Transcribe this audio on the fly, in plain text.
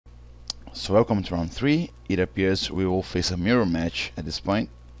So welcome to round 3. It appears we will face a mirror match at this point.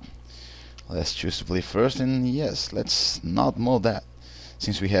 Let's choose to play first, and yes, let's not mull that,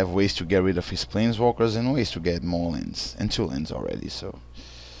 since we have ways to get rid of his planeswalkers and ways to get more lands, and 2 lands already, so...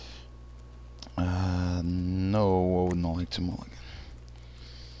 no, I would not like to mull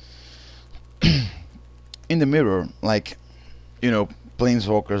again. In the mirror, like,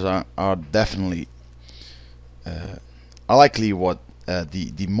 planeswalkers are definitely... are likely what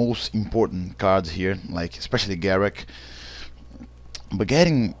the most important cards here, like especially Garruk. But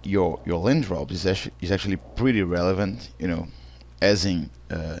getting your land drops is actually pretty relevant, as in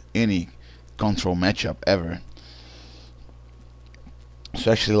any control matchup ever. So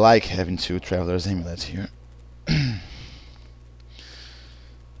I actually like having 2 Traveler's Amulets here.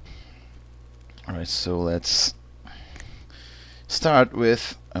 Alright, so let's start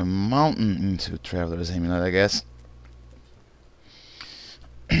with a mountain into Traveler's Amulet, I guess.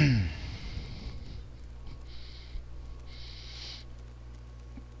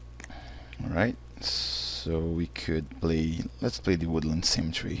 Alright, so we could let's play the Woodland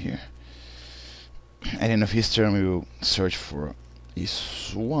Symmetry here. At the end of his turn we will search for a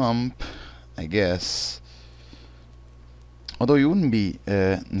swamp, I guess. Although it wouldn't be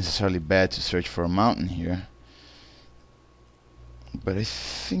necessarily bad to search for a mountain here. But I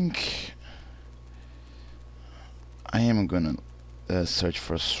think I am gonna search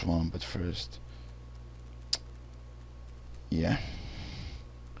for a swamp at first. Yeah.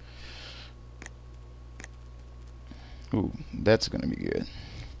 Ooh, that's gonna be good.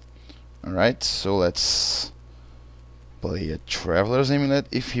 Alright, so let's play a Traveler's Amulet.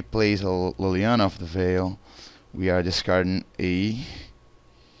 If he plays a Liliana of the Veil, we are discarding a...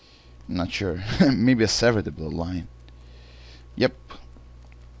 not sure. Maybe a Sever the Bloodline. Yep.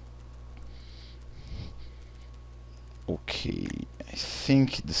 Okay, I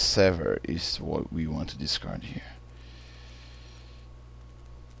think the Sever is what we want to discard here.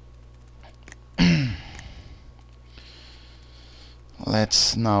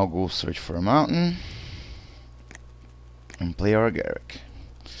 Let's now go search for a mountain and play our Garruk.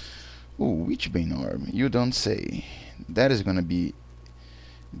 Ooh, Witchbane Orb, you don't say. That is gonna be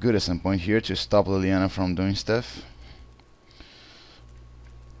good at some point here to stop Liliana from doing stuff.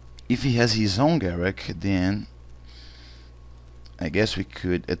 If he has his own Garruk, then I guess we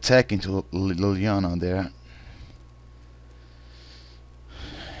could attack into Liliana there.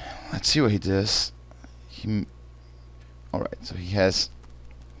 Let's see what he does. Alright, so he has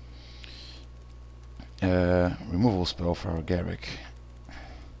a removal spell for our Garruk.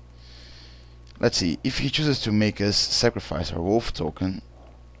 Let's see, if he chooses to make us sacrifice our wolf token,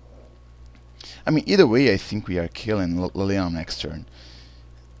 I mean, either way, I think we are killing Liliana next turn.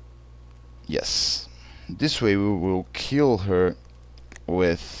 Yes. This way we will kill her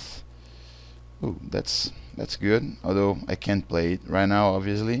with... ooh, that's good, although I can't play it right now,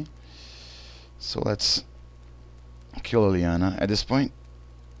 obviously. So let's kill Liliana. At this point,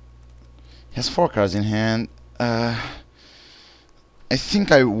 he has 4 cards in hand. I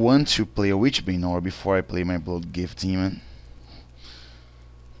think I want to play a Witchbane Orb before I play my Blood Gift Demon,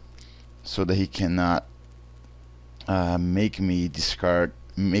 so that he cannot make me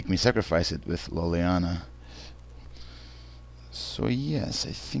sacrifice it with Liliana. So yes,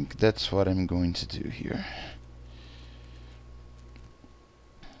 I think that's what I'm going to do here.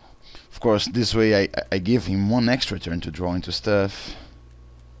 Of course, this way I give him 1 extra turn to draw into stuff,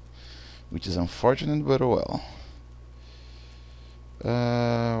 which is unfortunate, but oh well.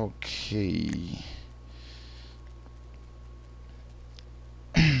 Okay.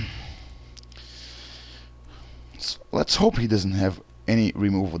 So let's hope he doesn't have any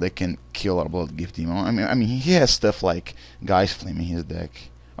removal that can kill our Blood Gift Demon. I mean, he has stuff like Guy's Flame in his deck.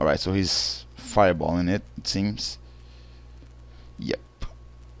 Alright, so he's fireballing it seems. Yep.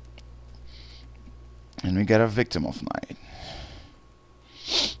 And we got a Victim of Night.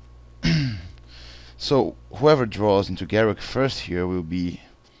 So whoever draws into Garruk first here will be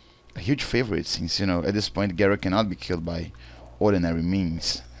a huge favorite, since at this point Garruk cannot be killed by ordinary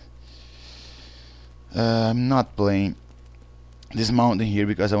means. I'm not playing this mountain here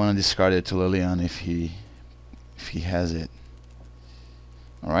because I want to discard it to Liliana if he has it.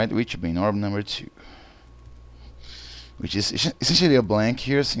 Alright, Witchbane Orb number 2, which is essentially a blank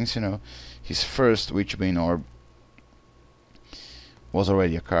here, since his first Witchbane Orb was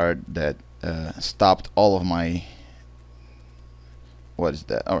already a card that stopped all of my... what is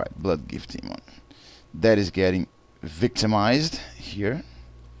that? Alright, Blood Gift Demon. That is getting victimized here.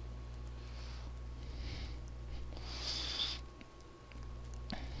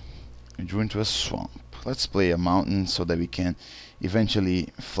 We drew into a swamp. Let's play a mountain so that we can eventually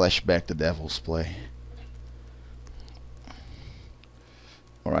flash back the devil's play.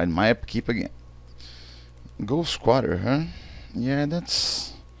 Alright, my upkeep again. Go squatter, huh? Yeah, that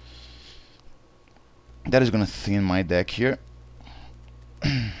is gonna thin my deck here.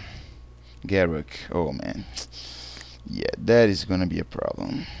 Garruk, oh man. Yeah, that is gonna be a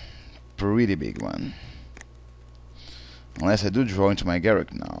problem. Pretty big one. Unless I do draw into my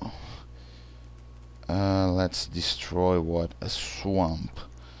Garruk now. Let's destroy what? A swamp.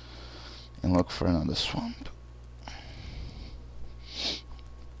 And look for another swamp.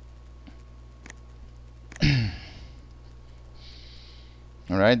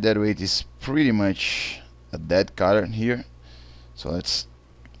 Alright, that weight is pretty much a dead card here. So let's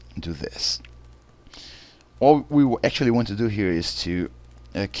do this. All we actually want to do here is to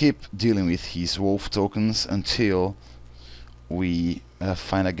keep dealing with his wolf tokens until we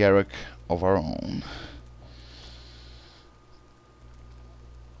find a Garruk of our own.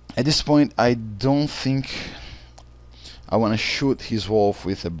 At this point, I don't think I want to shoot his wolf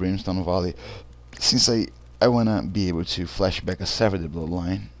with a Brimstone Valley, since I want to be able to flash back a Sever the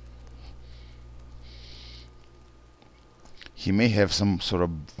Bloodline. He may have some sort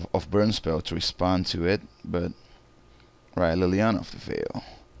of burn spell to respond to it, but right, Liliana of the Veil.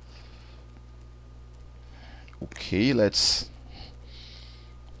 Okay, let's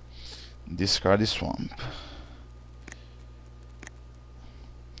discard the swamp.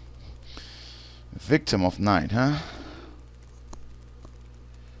 Victim of Night, huh?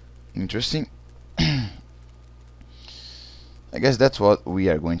 Interesting. I guess that's what we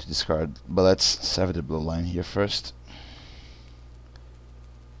are going to discard, but let's sever the bloodline here first.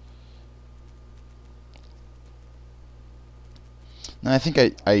 Now I think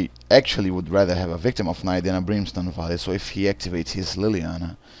I actually would rather have a Victim of Night than a Brimstone Valley, so if he activates his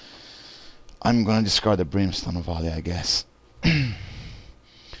Liliana, I'm gonna discard the Brimstone Valley, I guess.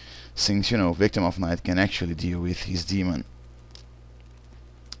 Since, you know, Victim of Night can actually deal with his demon.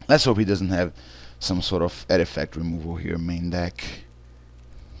 Let's hope he doesn't have some sort of artifact removal here, main deck.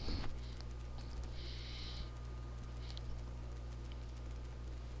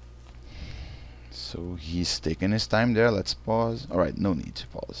 So he's taking his time there. Let's pause. Alright, no need to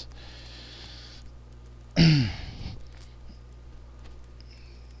pause.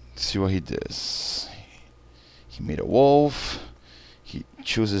 See what he does. He made a wolf. He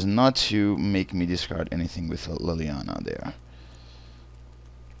chooses not to make me discard anything with Liliana there.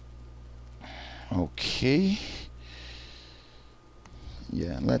 Okay.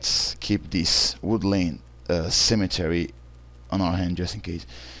 Yeah, let's keep this Woodlane Cemetery on our hand just in case.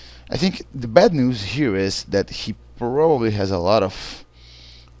 I think the bad news here is that he probably has a lot of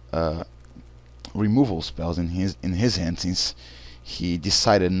removal spells in his hand, since he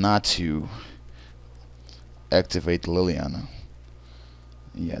decided not to activate Liliana.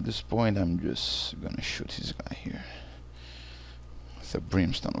 Yeah, at this point I'm just gonna shoot his guy here with a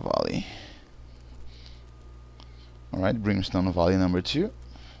Brimstone Valley. Alright, Brimstone Valley number 2.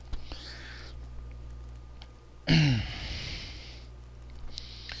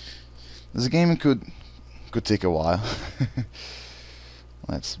 This game could take a while.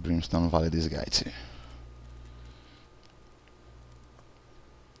 Let's Brimstone Valley this guy too.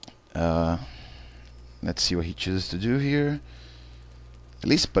 Let's see what he chooses to do here. At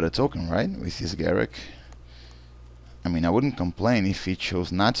least put a token, right, with his Garruk. I mean, I wouldn't complain if he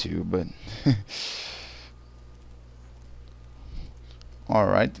chose not to, but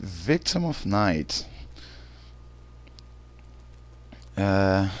alright, Victim of Night.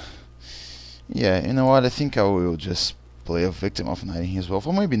 Yeah, you know what, I think I will just play a Victim of Night in his wolf,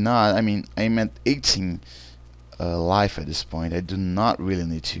 or maybe not. I mean, I'm at 18 life at this point. I do not really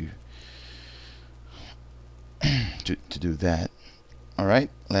need to do that. Alright,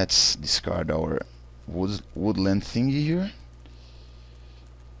 let's discard our woodland thingy here.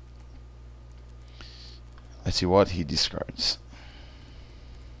 Let's see what he discards.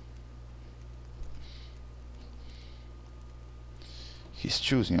 He's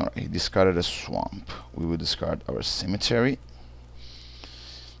choosing, alright, he discarded a swamp. We will discard our cemetery.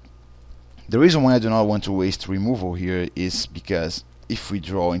 The reason why I do not want to waste removal here is because if we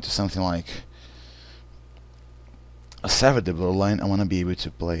draw into something like a Sever the Bloodline, I want to be able to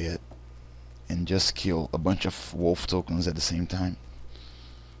play it and just kill a bunch of wolf tokens at the same time.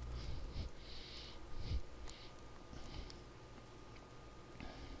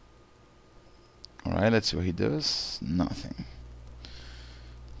 Alright, let's see what he does. Nothing.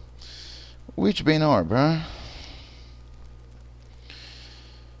 Witchbane Orb, huh?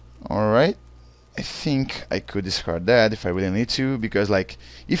 Alright. I think I could discard that if I really need to, because like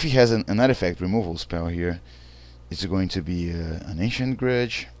if he has an artifact removal spell here, it's going to be an Ancient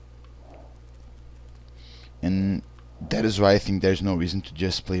Grudge, and that is why I think there's no reason to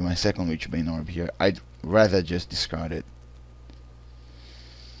just play my second Witchbane Orb here. I'd rather just discard it.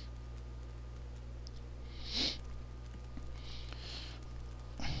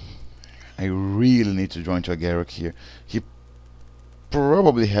 I really need to draw into a Garruk here. He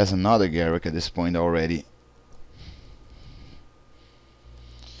probably has another Garruk at this point already.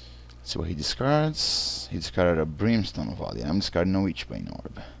 Let's see what he discards. He discarded a Brimstone Volley. I'm discarding a Witchbane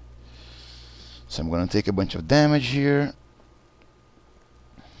Orb. So I'm gonna take a bunch of damage here.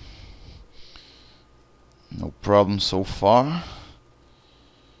 No problem so far.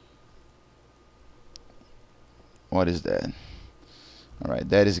 What is that? Alright,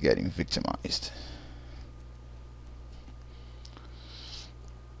 that is getting victimized.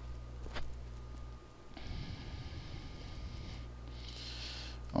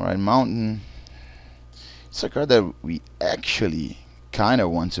 Alright, Mountain. It's a card that we actually kinda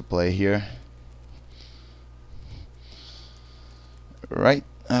want to play here. Right,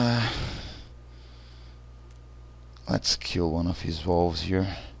 let's kill one of his wolves here.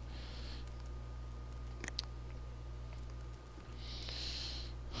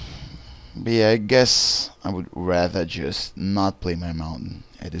 But yeah, I guess I would rather just not play my Mountain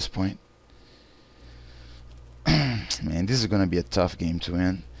at this point. Man, this is gonna be a tough game to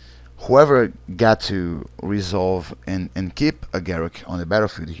win. Whoever got to resolve and keep a Garruk on the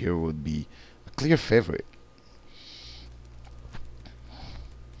battlefield here would be a clear favorite.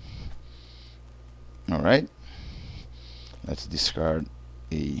 Alright, let's discard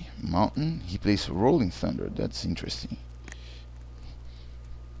a Mountain. He plays Rolling Thunder, that's interesting.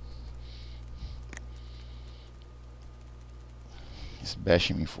 He's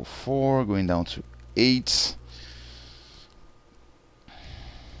bashing me for 4, going down to 8.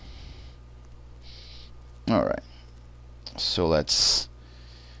 Alright, so let's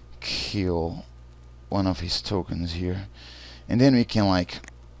kill one of his tokens here, and then we can like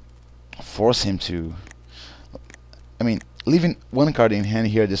force him to, I mean, leaving one card in hand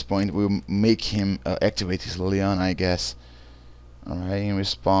here at this point will make him activate his Liliana, I guess. Alright, in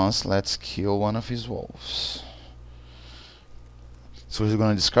response, let's kill one of his wolves. So he's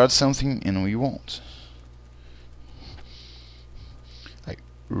gonna discard something and we won't. I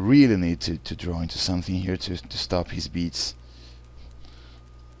really need to draw into something here to stop his beats.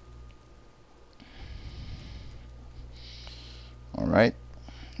 Alright,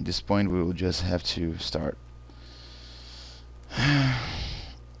 at this point we will just have to start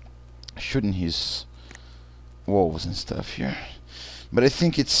shooting his wolves and stuff here. But I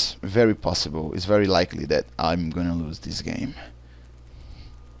think it's very possible, it's very likely that I'm gonna lose this game.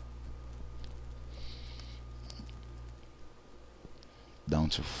 Down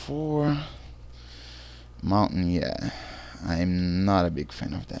to 4. Mountain, yeah, I'm not a big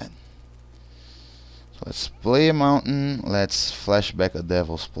fan of that. So let's play a Mountain. Let's flash back a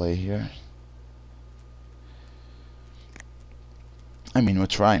Devil's Play here. I mean, we're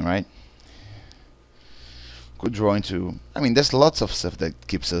trying, right? Could draw into, I mean, there's lots of stuff that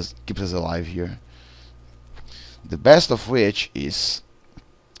keeps us alive here. The best of which is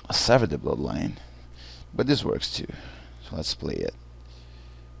a Sever the Bloodline, but this works too. So let's play it.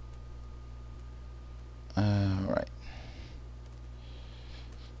 Right.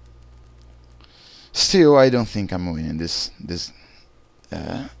 Still, I don't think I'm winning this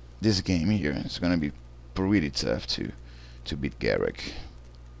game here. It's gonna be pretty tough to beat Garruk.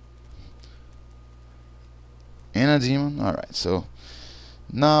 And a demon. All right. So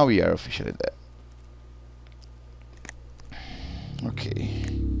now we are officially there. Okay.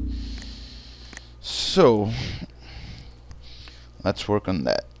 So let's work on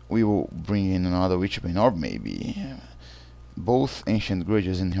that. We will bring in another Witchbane Orb, maybe. Both Ancient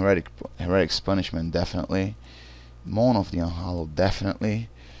Grudges and Heretic's Punishment, definitely. Moan of the Unhallowed, definitely.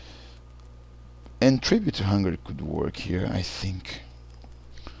 And Tribute to Hunger could work here, I think.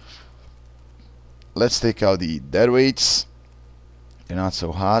 Let's take out the Deadweights. They're not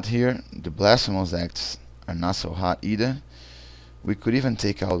so hot here. The Blasphemous Acts are not so hot either. We could even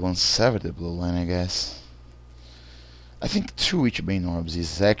take out one Sever the Bloodline, I guess. I think 2 Witchbane Orbs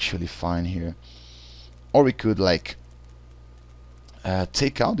is actually fine here. Or we could like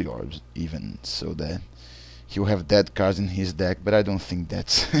take out the orbs even, so that he'll have dead cards in his deck, but I don't think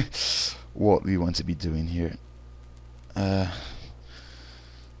that's what we want to be doing here.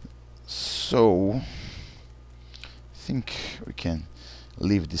 So I think we can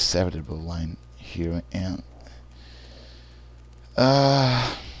leave this Sever the Bloodline here, and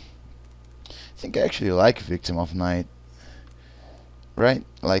I think I actually like Victim of Night. Right?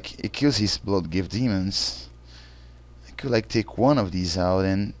 Like, it kills his Blood Gift Demons, could like take one of these out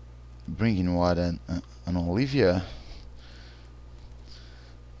and bring in what, an Olivia.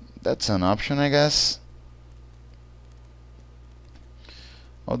 That's an option, I guess.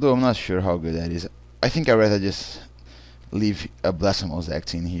 Although I'm not sure how good that is. I think I'd rather just leave a Blasphemous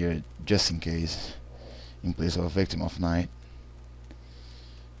Act in here just in case, in place of a Victim of Night.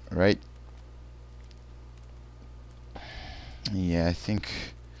 Right? Yeah, I think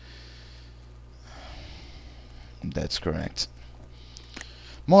that's correct.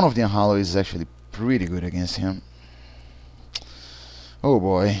 Moan of the Unhallowed is actually pretty good against him. Oh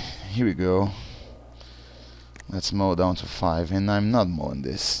boy, here we go. Let's mow down to 5, and I'm not mowing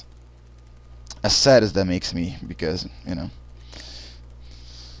this. As sad as that makes me, because, you know,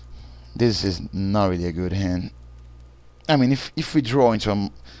 this is not really a good hand. I mean, if we draw into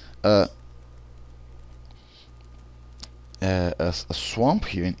a swamp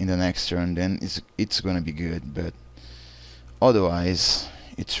here in the next turn, then it's gonna be good, but otherwise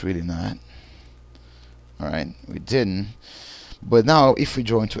it's really not. Alright, we didn't. But now if we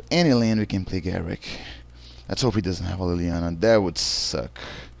draw into any land, we can play Garrick. Let's hope he doesn't have a Liliana. That would suck.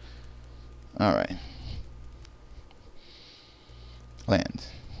 Alright. Land.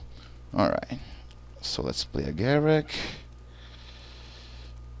 Alright. So let's play a Garrick.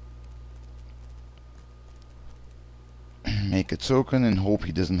 Make a token and hope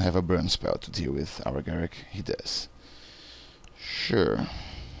he doesn't have a burn spell to deal with our Garrick. He does. Sure.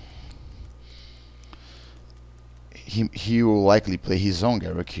 He will likely play his own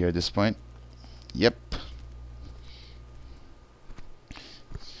Garrick here at this point. Yep.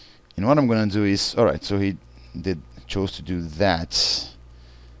 And what I'm gonna do is, alright, so he chose to do that.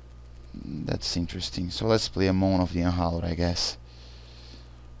 That's interesting. So let's play a Moan of the Unhallowed, I guess.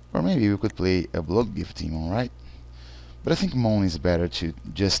 Or maybe we could play a Blood Gift Demon, right? But I think Moan is better to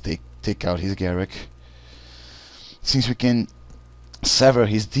just take out his Garrick, since we can sever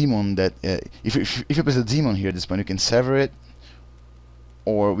his demon. That if he plays a demon here at this point, we can sever it,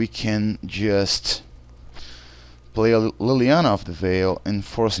 or we can just play a Liliana of the Veil and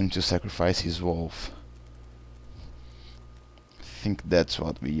force him to sacrifice his wolf. I think that's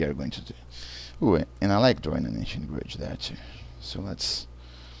what we are going to do. Ooh, and I like drawing an Ancient Grudge there too. So let's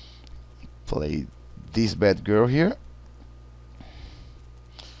play this bad girl here.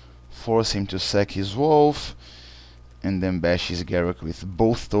 Force him to sack his wolf, and then bash his Garrick with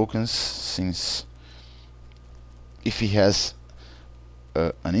both tokens, since if he has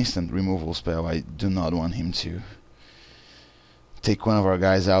an instant removal spell, I do not want him to take one of our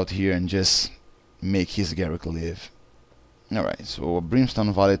guys out here and just make his Garrick live. Alright, so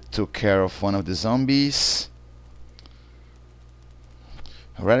Brimstone Valet took care of one of the zombies.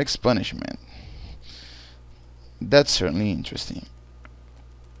 Heretic's Punishment. That's certainly interesting.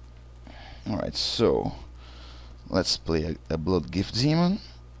 Alright, so let's play a Blood Gift Demon.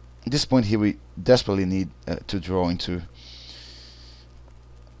 At this point here we desperately need to draw into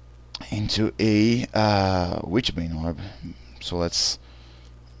a Witchbane Orb. So let's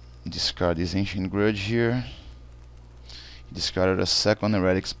discard this Ancient Grudge here. He discarded a second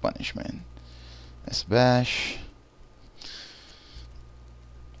Heretic's Punishment. Let's bash.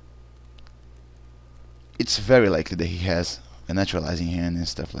 It's very likely that he has a Naturalizing Hand and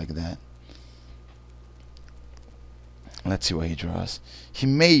stuff like that. Let's see what he draws. He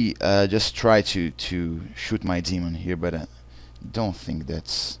may just try to shoot my demon here, but I don't think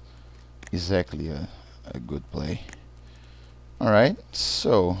that's exactly a good play. Alright,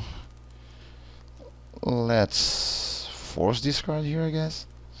 so let's force discard here, I guess,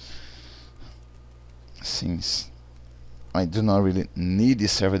 since I do not really need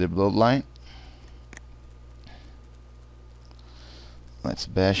this Sever the Bloodline. Let's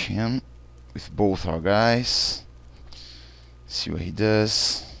bash him with both our guys. See what he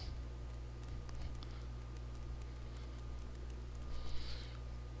does.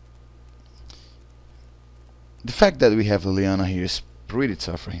 The fact that we have Liliana here is pretty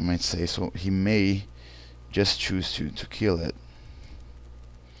tough for him, I'd say, so he may just choose to kill it.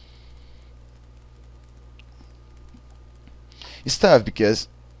 It's tough because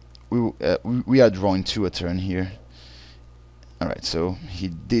we are drawing 2 a turn here. Alright, so he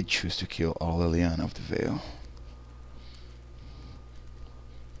did choose to kill our Liliana of the Veil.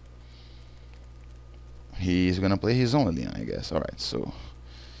 He's gonna play his own Liliana, I guess. Alright, so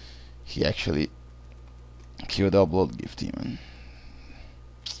he actually killed our Blood Gift Demon.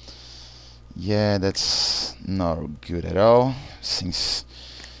 Yeah, that's not good at all, since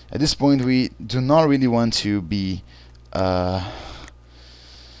at this point we do not really want to be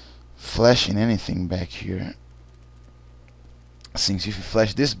flashing anything back here. Since if you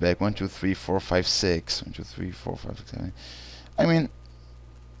flash this back, 1, 2, 3, 4, 5, 6, 1, 2, 3, 4, 5, 6, 7. I mean,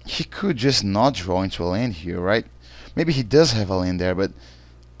 he could just not draw into a land here, right? Maybe he does have a land there, but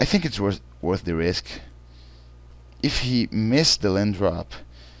I think it's worth the risk. If he missed the land drop,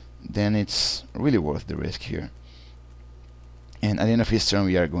 then it's really worth the risk here. And at the end of his turn,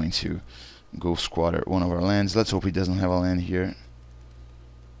 we are going to go squatter one of our lands. Let's hope he doesn't have a land here.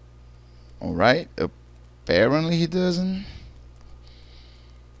 Alright, apparently he doesn't.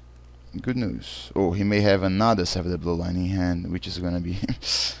 Good news. Oh, he may have another Sever the Bloodline in hand, which is gonna be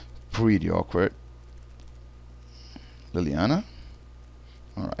pretty awkward. Liliana?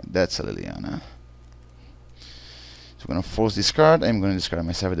 Alright, that's a Liliana. So I'm gonna force discard. I'm gonna discard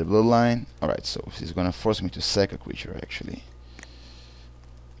my Sever the Bloodline. Alright, so he's gonna force me to sack a creature actually.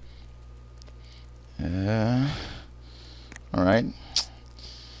 Alright.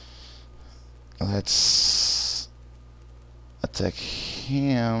 Let's attack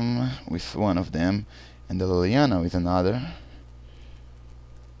him with one of them and the Liliana with another.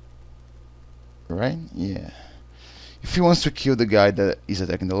 Right? Yeah. If he wants to kill the guy that is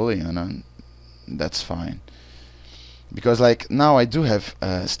attacking the Liliana, that's fine. Because like now I do have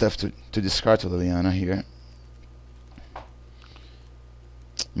stuff to discard to Liliana here.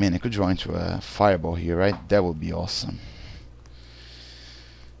 Man, I could draw into a fireball here, right? That would be awesome.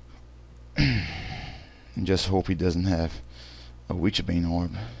 And just hope he doesn't have a Witchbane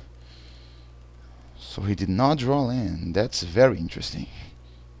Orb. So he did not draw land. That's very interesting.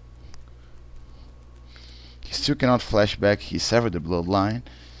 He still cannot flash back his Sever the Bloodline.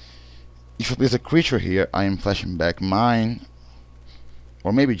 If I place a creature here, I am flashing back mine,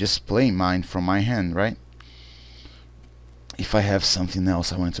 or maybe just playing mine from my hand, right? If I have something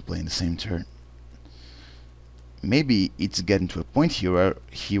else I want to play in the same turn. Maybe it's getting to a point here where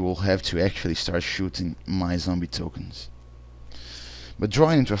he will have to actually start shooting my zombie tokens. But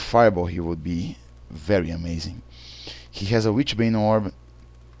drawing into a fireball here would be very amazing. He has a Witchbane Orb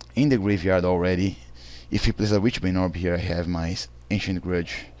in the graveyard already. If he plays a Witchbane Orb here, I have my Ancient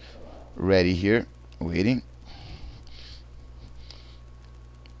Grudge ready here, waiting.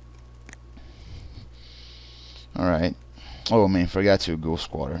 Alright. Oh man, forgot to go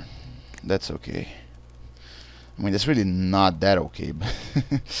squatter. That's okay. I mean, that's really not that okay, but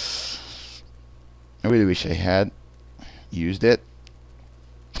I really wish I had used it.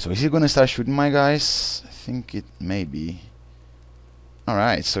 So is he gonna start shooting my guys? I think it may be.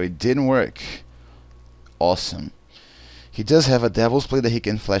 Alright, so it didn't work. Awesome. He does have a Devil's Plate that he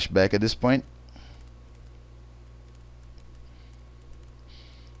can flash back at this point.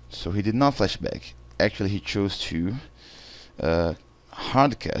 So he did not flash back. Actually, he chose to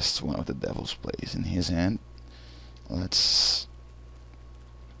hardcast one of the Devil's Plays in his hand. Let's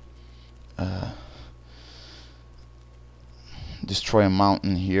destroy a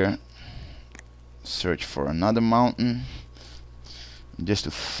mountain here. Search for another mountain just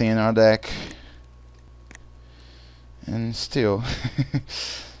to thin our deck. And still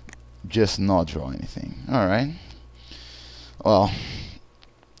just not draw anything. Alright. Well,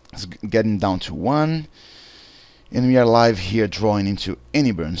 it's getting down to 1. And we are live here drawing into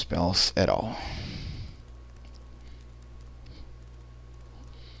any burn spells at all.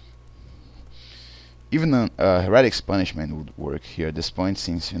 Even a Heretic's Punishment would work here at this point,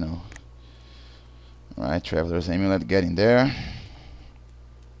 since, you know. Alright, Traveler's Amulet getting there.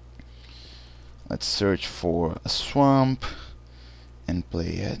 Let's search for a swamp and play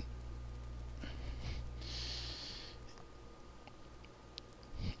it.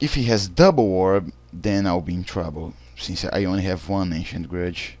 If he has double orb, then I'll be in trouble, since I only have one Ancient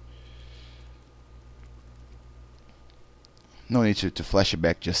Grudge. No need to flash it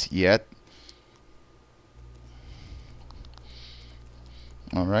back just yet.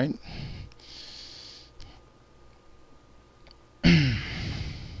 Alright. I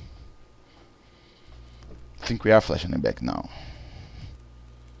think we are flashing it back now.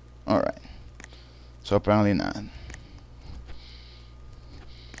 Alright. So apparently not.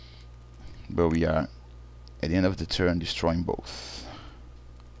 But we are, at the end of the turn, destroying both.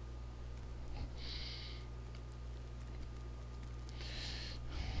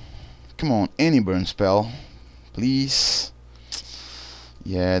 Come on, any burn spell, please.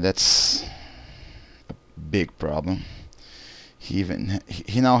 Yeah, that's a big problem. He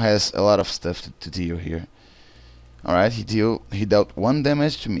now has a lot of stuff to deal here. Alright, he dealt 1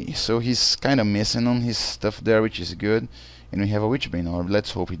 damage to me, so he's kinda missing on his stuff there, which is good. And we have a Witchbane Orb.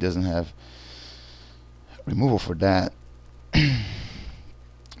 Let's hope he doesn't have removal for that.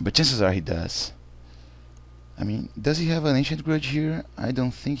 But chances are he does. I mean, does he have an Ancient Grudge here? I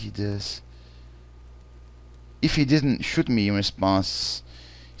don't think he does. if he didn't shoot me in response,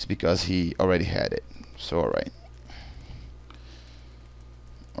 it's because he already had it. So alright.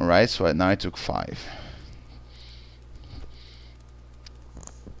 Alright, so now I took 5.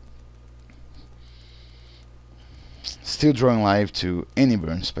 Still drawing live to any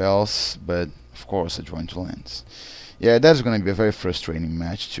burn spells, but of course I draw into lands. Yeah, that's gonna be a very frustrating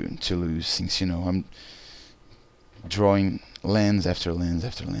match to lose, since you know I'm drawing lands after lands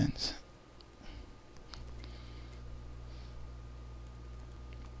after lands.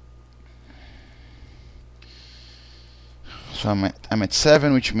 So I'm at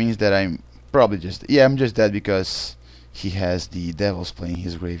 7, which means that I'm probably just, yeah, I'm just dead because he has the Devil's Play in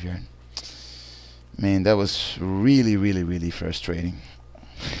his graveyard. Man, that was really, really, really frustrating.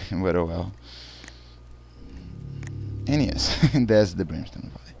 But oh well. And yes, that's the Brimstone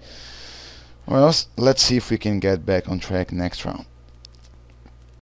Valley. Well, let's see if we can get back on track next round.